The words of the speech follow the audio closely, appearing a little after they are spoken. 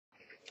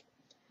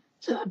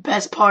So the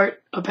best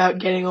part about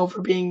getting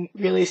over being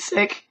really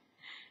sick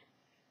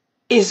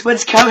is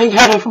what's coming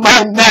out of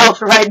my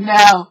mouth right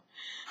now.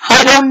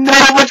 I don't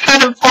know what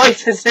kind of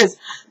voice this is.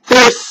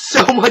 There's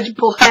so much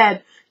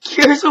blood.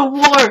 Gears of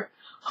War.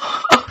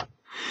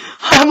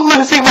 I'm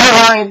losing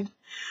my mind.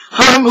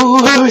 I'm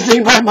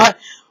losing my mind.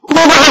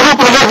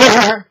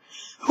 Wilbur!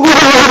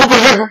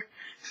 Wilbur!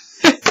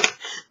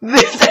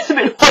 This has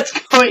been what's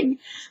going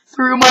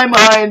through my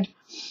mind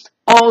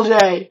all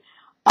day.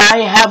 I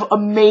have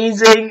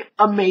amazing,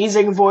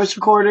 amazing voice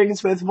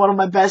recordings with one of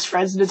my best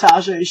friends,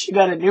 Natasha. She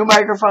got a new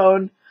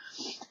microphone,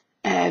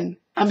 and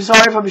I'm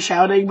sorry if I'm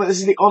shouting, but this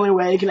is the only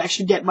way I can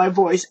actually get my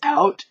voice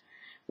out.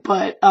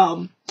 But,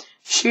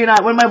 she and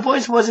I, when my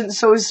voice wasn't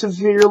so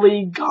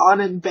severely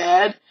gone and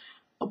bad,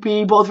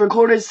 we both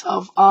recorded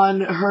stuff on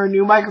her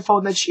new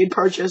microphone that she had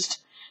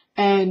purchased.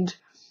 And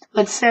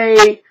let's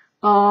say,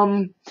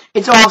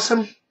 it's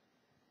awesome.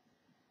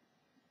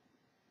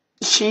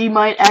 She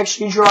might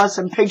actually draw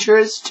some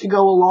pictures to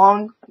go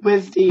along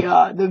with the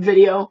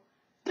video.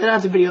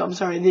 Not the video, I'm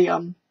sorry,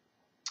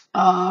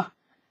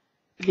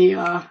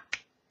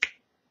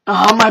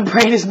 my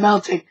brain is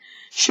melting.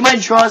 She might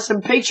draw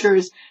some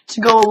pictures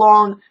to go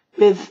along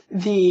with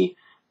the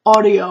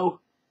audio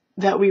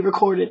that we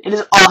recorded. It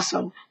is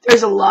awesome.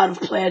 There's a lot of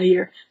plan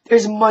here.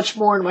 There's much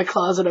more in my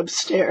closet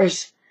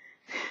upstairs.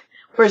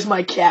 Where's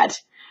my cat?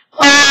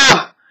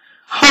 Oh,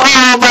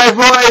 my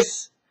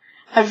voice.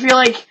 I feel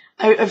like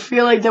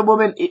that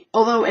woman,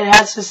 although it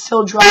has to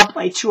still drop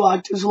like 2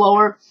 octaves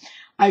lower,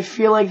 I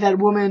feel like that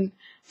woman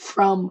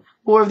from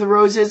War of the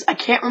Roses, I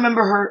can't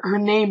remember her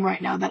name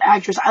right now, that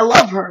actress. I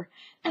love her,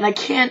 and I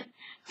can't,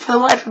 for the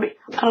life of me,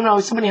 I don't know,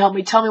 somebody help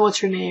me, tell me what's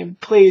her name,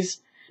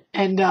 please.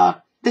 And,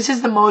 this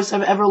is the most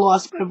I've ever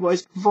lost my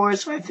voice before,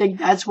 so I think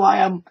that's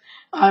why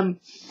I'm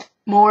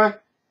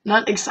more,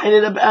 not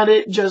excited about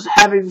it, just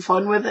having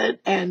fun with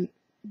it, and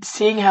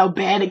seeing how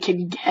bad it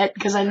can get,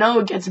 because I know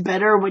it gets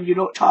better when you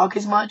don't talk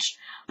as much,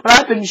 but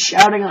I've been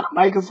shouting on a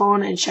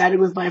microphone and chatting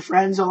with my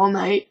friends all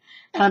night,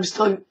 and I'm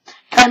still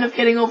kind of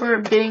getting over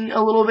being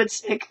a little bit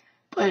sick,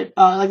 but,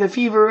 like the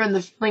fever and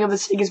the feeling of the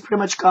sick is pretty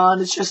much gone.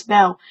 It's just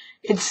now,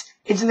 it's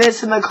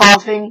this and the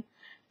coughing,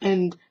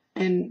 and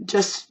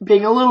just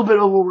being a little bit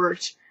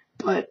overworked,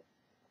 but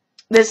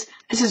this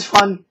is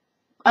fun.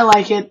 I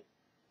like it.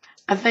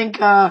 I think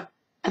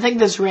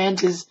this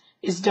rant is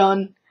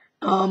done.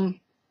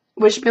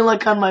 Wish me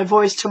luck on my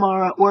voice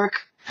tomorrow at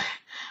work.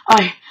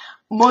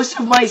 Most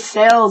of my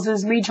sales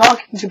is me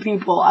talking to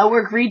people. I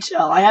work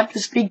retail. I have to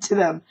speak to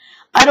them.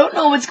 I don't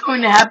know what's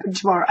going to happen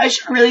tomorrow. I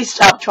should really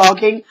stop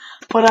talking,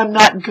 but I'm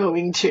not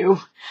going to.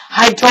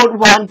 I don't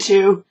want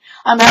to.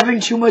 I'm having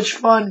too much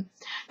fun.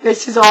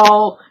 This is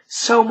all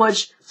so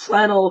much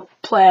flannel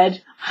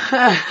plaid.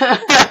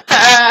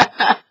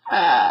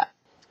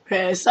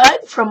 Okay,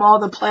 aside from all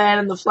the plaid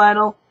and the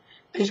flannel,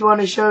 I just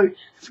want to show you.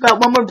 I forgot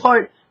one more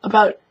part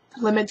about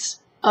the limits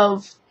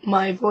of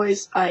my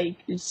voice.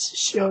 It's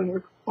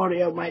showing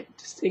audio my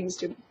things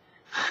to me.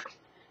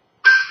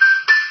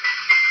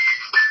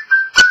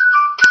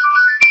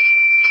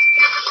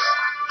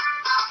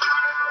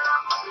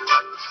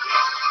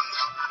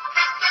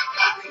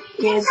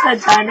 Here's a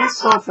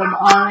dinosaur from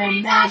our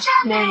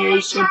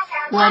imagination.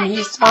 When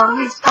he's tall,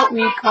 he's what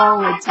we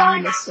call a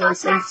dinosaur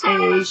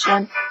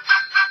sensation.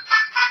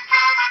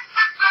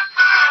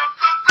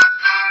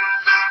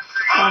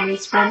 All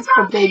his friends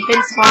are big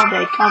and small,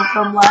 they come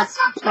from lots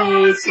of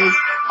places.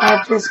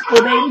 After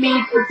school they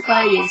meet to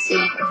play and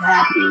sing with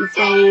happy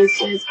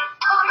faces.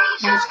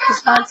 There's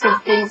just lots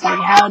of things like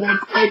how to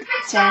play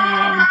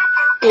pretend,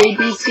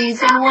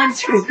 ABCs and 1,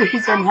 2,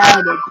 3s, and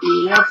how to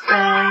be a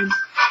friend.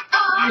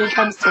 When he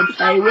comes to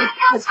play with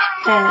us,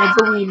 and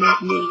we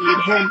might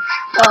need him,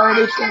 but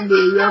he can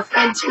be your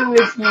friend too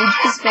if you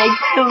just make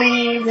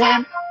believe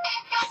him.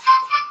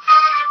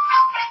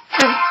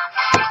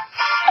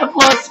 I've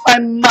lost my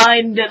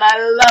mind and I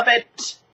love it.